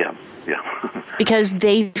 Yeah. Because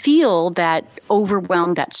they feel that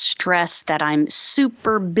overwhelmed, that stress, that I'm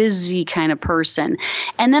super busy kind of person.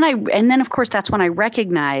 And then of course that's when I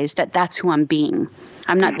recognize that that's who I'm being.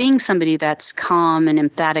 I'm not being somebody that's calm and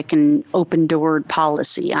emphatic and open-doored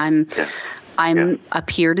policy. I'm up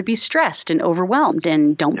here to be stressed and overwhelmed,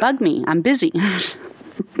 and don't bug me. I'm busy.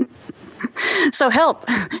 So help,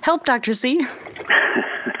 Dr. C.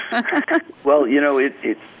 Well,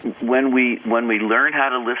 when we learn how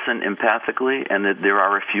to listen empathically, and that there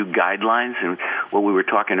are a few guidelines, and what we were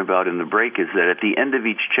talking about in the break is that at the end of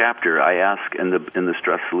each chapter, I ask in the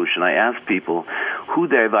Stress Solution, I ask people who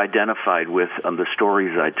they've identified with on the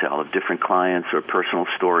stories I tell of different clients or personal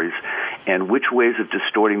stories, and which ways of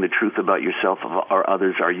distorting the truth about yourself or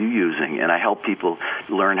others are you using, and I help people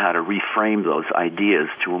learn how to reframe those ideas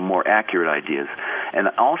to more accurate ideas. And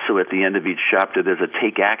also at the end of each chapter, there's a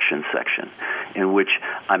take action section in which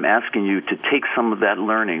I'm asking you to take some of that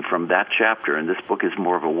learning from that chapter, and this book is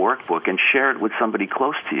more of a workbook, and share it with somebody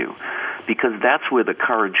close to you, because that's where the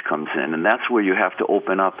courage comes in, and that's where you have to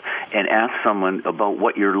open up and ask someone about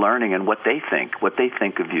what you're learning and what they think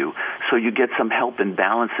of you, so you get some help in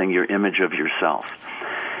balancing your image of yourself.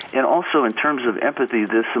 And also in terms of empathy,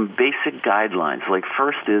 there's some basic guidelines. Like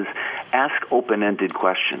first is ask open-ended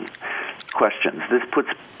questions. questions. This puts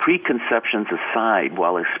preconceptions aside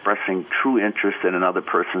while expressing true interest in another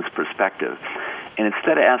person's perspective. And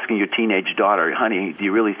instead of asking your teenage daughter, honey, do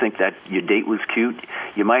you really think that your date was cute?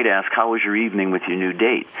 You might ask, how was your evening with your new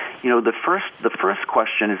date? The first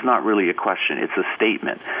question is not really a question. It's a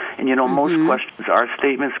statement. And, most questions are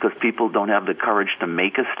statements because people don't have the courage to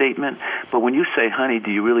make a statement. But when you say, honey,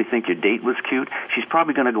 do you really think your date was cute? She's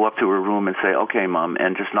probably going to go up to her room and say, okay, Mom,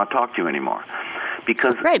 and just not talk to you anymore.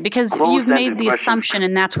 Because you've made the assumption,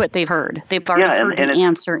 and that's what they've heard. They've already heard the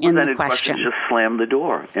answer in the question. Just slam the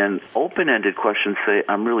door. And open-ended questions say,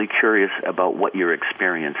 I'm really curious about what your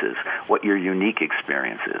experience is, what your unique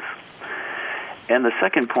experience is. And the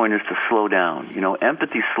second point is to slow down.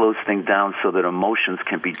 Empathy slows things down so that emotions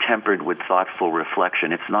can be tempered with thoughtful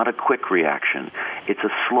reflection. It's not a quick reaction. It's a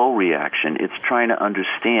slow reaction. It's trying to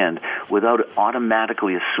understand without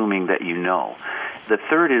automatically assuming that you know. The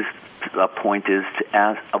third point is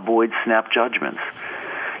to avoid snap judgments.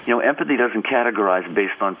 Empathy doesn't categorize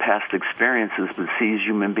based on past experiences, but sees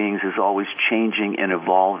human beings as always changing and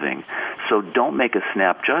evolving. So don't make a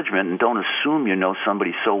snap judgment and don't assume you know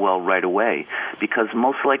somebody so well right away, because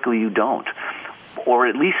most likely you don't. Or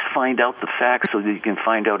at least find out the facts so that you can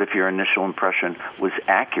find out if your initial impression was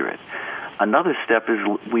accurate. Another step is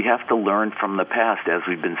we have to learn from the past, as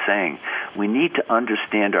we've been saying. We need to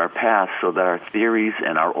understand our past so that our theories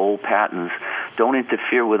and our old patterns don't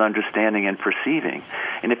interfere with understanding and perceiving.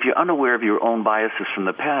 And if you're unaware of your own biases from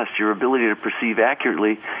the past, your ability to perceive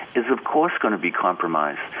accurately is, of course, going to be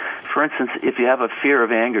compromised. For instance, if you have a fear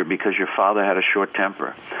of anger because your father had a short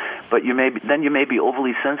temper, but you may be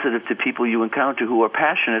overly sensitive to people you encounter who are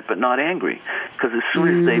passionate but not angry, because as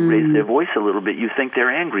soon as they raise their voice a little bit, you think they're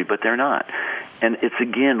angry, but they're not. And it's,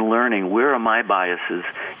 again, learning where are my biases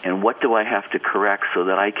and what do I have to correct so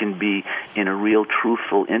that I can be in a real,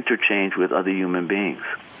 truthful interchange with other human beings.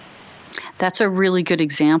 That's a really good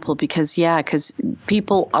example because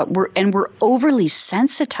people we're overly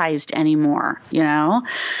sensitized anymore, and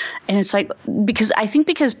it's like, because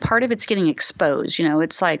part of it's getting exposed,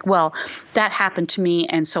 it's like, well, that happened to me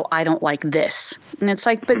and so I don't like this. And it's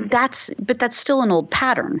like, but that's still an old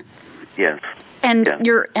pattern. Yes. And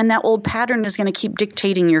that old pattern is going to keep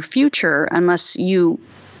dictating your future unless you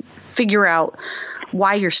figure out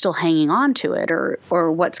why you're still hanging on to it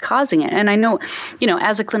or what's causing it. And I know,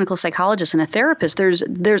 as a clinical psychologist and a therapist,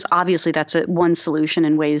 there's obviously that's one solution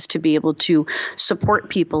and ways to be able to support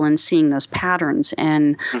people in seeing those patterns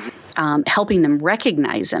and helping them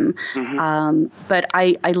recognize them. But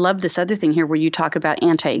I love this other thing here where you talk about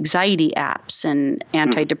anti-anxiety apps and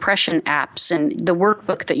anti-depression apps and the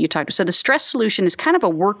workbook that you talked about. So the stress solution is kind of a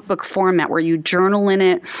workbook format where you journal in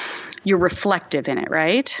it, you're reflective in it,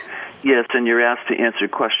 right? Yes, and you're asked to answer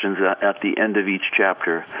questions at the end of each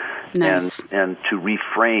chapter. Nice. And to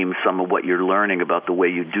reframe some of what you're learning about the way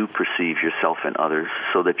you do perceive yourself and others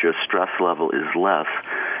so that your stress level is less.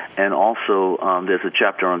 And also, there's a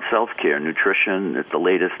chapter on self-care, nutrition, the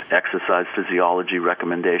latest exercise physiology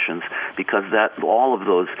recommendations, because all of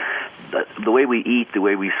those, the way we eat, the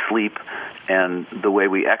way we sleep, and the way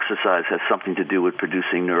we exercise has something to do with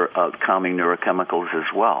producing calming neurochemicals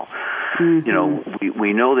as well.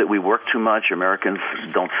 We know that we work too much. Americans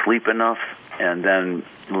don't sleep enough, and then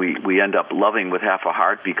we end up loving with half a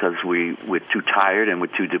heart because we're too tired and we're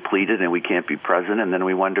too depleted and we can't be present, and then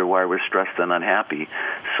we wonder why we're stressed and unhappy.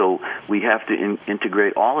 So we have to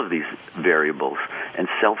integrate all of these variables, and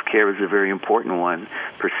self-care is a very important one.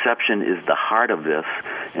 Perception is the heart of this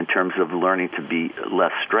in terms of learning to be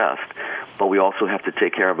less stressed, but we also have to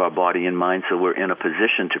take care of our body and mind so we're in a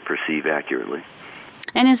position to perceive accurately.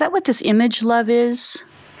 And is that what this image love is?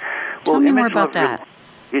 Tell me more about that.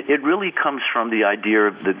 It really comes from the idea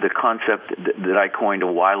of the concept that I coined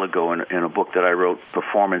a while ago in a book that I wrote,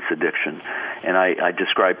 Performance Addiction. And I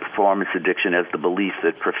describe performance addiction as the belief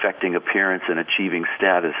that perfecting appearance and achieving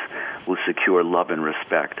status will secure love and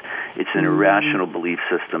respect. It's an irrational belief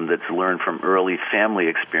system that's learned from early family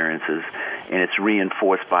experiences, and it's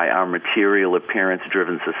reinforced by our material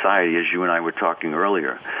appearance-driven society, as you and I were talking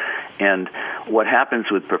earlier. And what happens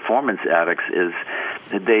with performance addicts is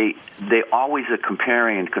that they always are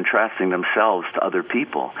comparing and contrasting themselves to other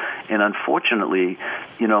people. And unfortunately,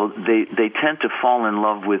 they tend to fall in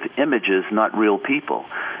love with images, not real people.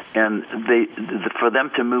 And for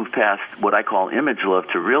them to move past what I call image love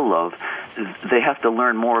to real love, they have to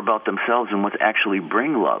learn more about themselves and what actually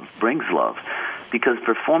brings love. Because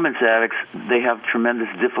performance addicts, they have tremendous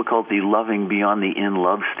difficulty loving beyond the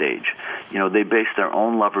in-love stage. They base their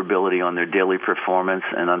own lovability on their daily performance,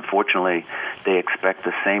 and unfortunately, they expect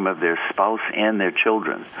the same of their spouse and their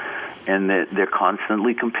children. and they're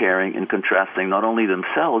constantly comparing and contrasting not only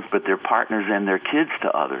themselves, but their partners and their kids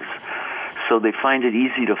to others. So they find it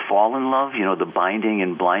easy to fall in love, the binding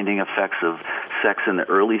and blinding effects of sex in the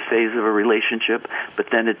early phase of a relationship, but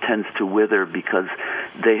then it tends to wither because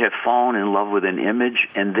they have fallen in love with an image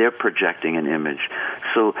and they're projecting an image.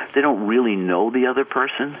 So they don't really know the other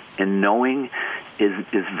person, and knowing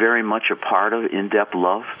is very much a part of in-depth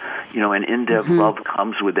love. And in-depth love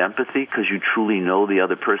comes with empathy because you truly know the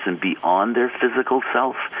other person beyond their physical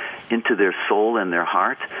self, into their soul and their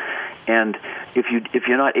heart. And if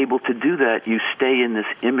you're not able to do that, you stay in this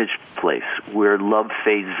image place where love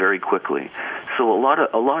fades very quickly. So a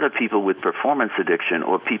lot of people with performance addiction,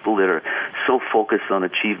 or people that are so focused on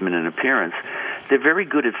achievement and appearance, they're very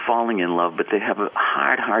good at falling in love, but they have a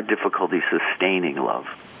hard difficulty sustaining love.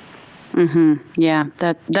 Yeah,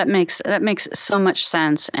 that makes so much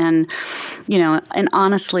sense. And and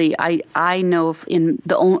honestly, I know in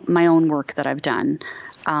my own work that I've done,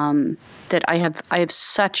 that I have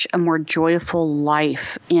such a more joyful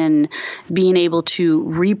life in being able to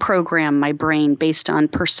reprogram my brain based on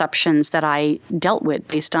perceptions that I dealt with,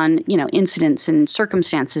 based on incidents and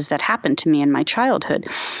circumstances that happened to me in my childhood.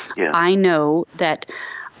 Yeah. I know that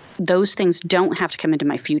those things don't have to come into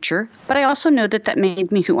my future, but I also know that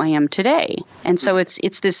made me who I am today. And so it's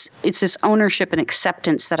this ownership and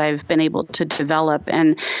acceptance that I've been able to develop,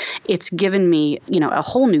 and it's given me, a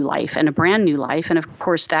whole new life and a brand new life. And of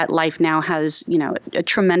course, that life now has, a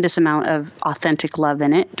tremendous amount of authentic love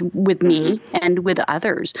in it with me and with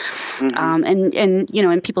others.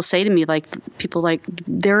 And people say to me,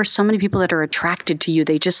 there are so many people that are attracted to you.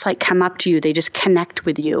 They just come up to you. They just connect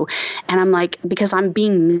with you. And I'm like, because I'm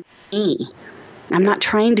being me. I'm not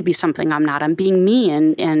trying to be something I'm not. I'm being me,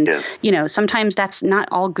 and sometimes that's not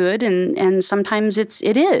all good, and sometimes it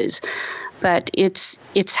is. But it's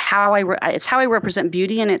how I represent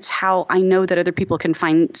beauty, and it's how I know that other people can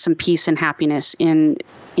find some peace and happiness in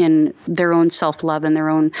their own self-love and their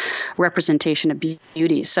own representation of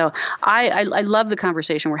beauty. So I love the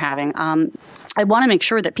conversation we're having. I want to make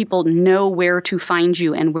sure that people know where to find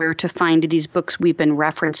you and where to find these books we've been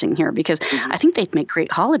referencing here, because I think they'd make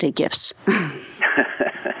great holiday gifts.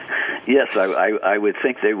 Yes, I would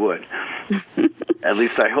think they would. At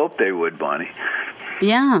least I hope they would, Bonnie.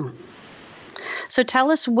 Yeah. So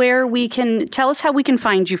tell us how we can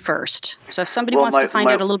find you first. So if somebody wants to find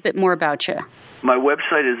out a little bit more about you. My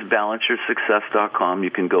website is balanceyoursuccess.com. You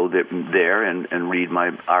can go there and read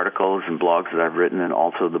my articles and blogs that I've written, and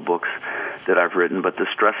also the books that I've written. But the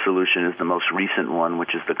Stress Solution is the most recent one,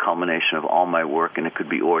 which is the culmination of all my work, and it could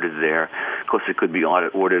be ordered there. Of course, it could be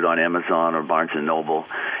ordered on Amazon or Barnes & Noble.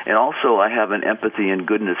 And also, I have an Empathy and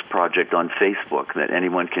Goodness project on Facebook that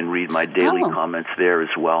anyone can read my daily comments there as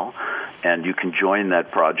well. And you can join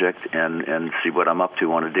that project and see what I'm up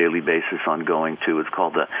to on a daily basis ongoing, too. It's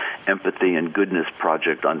called the Empathy and Goodness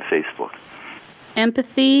Project on Facebook.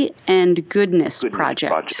 Empathy and Goodness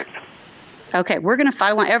Project. Okay, we're going to.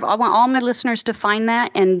 I want all my listeners to find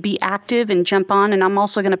that and be active and jump on. And I'm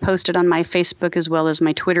also going to post it on my Facebook as well as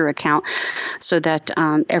my Twitter account, so that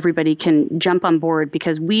everybody can jump on board,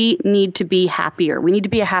 because we need to be happier. We need to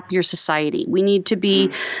be a happier society. We need to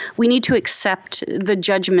be. We need to accept the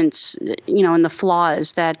judgments, and the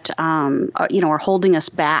flaws that are holding us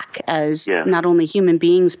back as not only human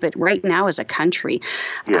beings, but right now as a country.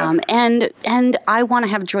 Yeah. And I want to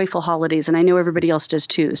have joyful holidays, and I know everybody else does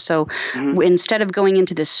too. So. Instead of going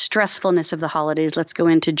into the stressfulness of the holidays, let's go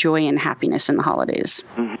into joy and happiness in the holidays.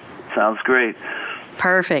 Sounds great.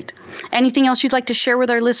 Perfect. Anything else you'd like to share with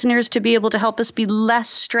our listeners to be able to help us be less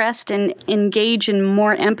stressed and engage in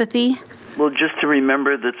more empathy? Well, just to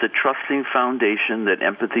remember that the trusting foundation that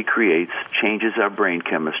empathy creates changes our brain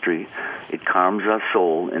chemistry. It calms our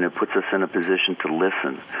soul, and it puts us in a position to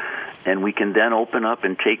listen. And we can then open up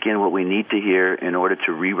and take in what we need to hear in order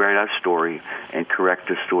to rewrite our story and correct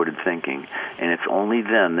distorted thinking. And it's only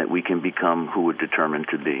then that we can become who we're determined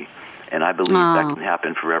to be. And I believe that can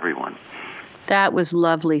happen for everyone. That was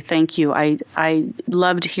lovely. Thank you. I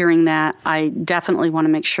loved hearing that. I definitely want to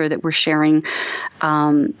make sure that we're sharing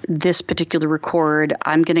this particular record.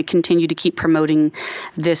 I'm going to continue to keep promoting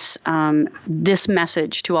this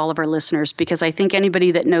message to all of our listeners, because I think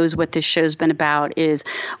anybody that knows what this show's been about is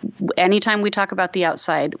anytime we talk about the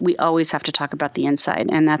outside, we always have to talk about the inside,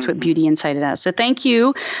 and that's what Beauty Inside It is. So thank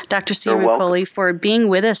you, Dr. Ciaramicoli, for being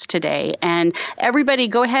with us today. And everybody,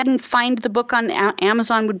 go ahead and find the book on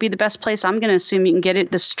Amazon would be the best place. I'm going to assume you can get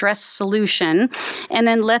it, The Stress Solution. And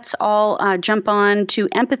then let's all jump on to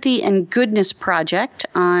Empathy and Goodness Project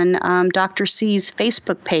on Dr. C's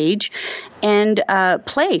Facebook page and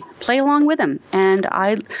play along with them. And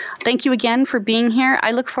I thank you again for being here.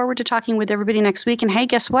 I look forward to talking with everybody next week. And hey,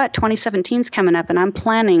 guess what? 2017 is coming up, and I'm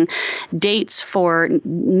planning dates for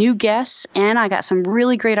new guests, and I got some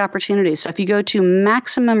really great opportunities. So if you go to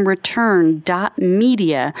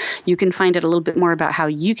maximumreturn.media, you can find out a little bit more about how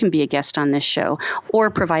you can be a guest on this show or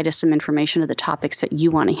provide us some information of the topics that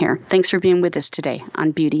you want to hear. Thanks for being with us today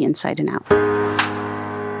on Beauty Inside and Out.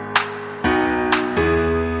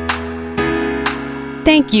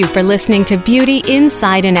 Thank you for listening to Beauty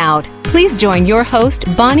Inside and Out. Please join your host,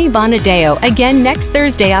 Bonnie Bonadeo, again next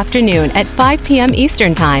Thursday afternoon at 5 p.m.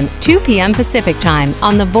 Eastern Time, 2 p.m. Pacific Time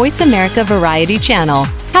on the Voice America Variety Channel.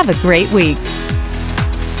 Have a great week.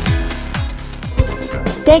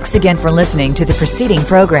 Thanks again for listening to the preceding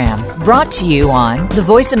program, brought to you on the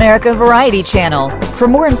Voice America Variety Channel. For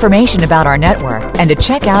more information about our network and to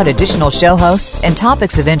check out additional show hosts and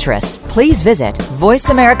topics of interest, please visit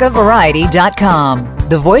voiceamericavariety.com.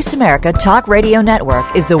 The Voice America Talk Radio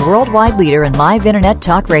Network is the worldwide leader in live Internet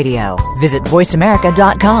talk radio. Visit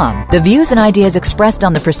voiceamerica.com. The views and ideas expressed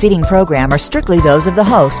on the preceding program are strictly those of the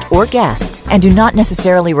host or guests and do not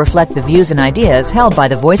necessarily reflect the views and ideas held by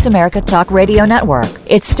the Voice America Talk Radio Network,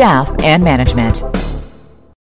 its staff, and management.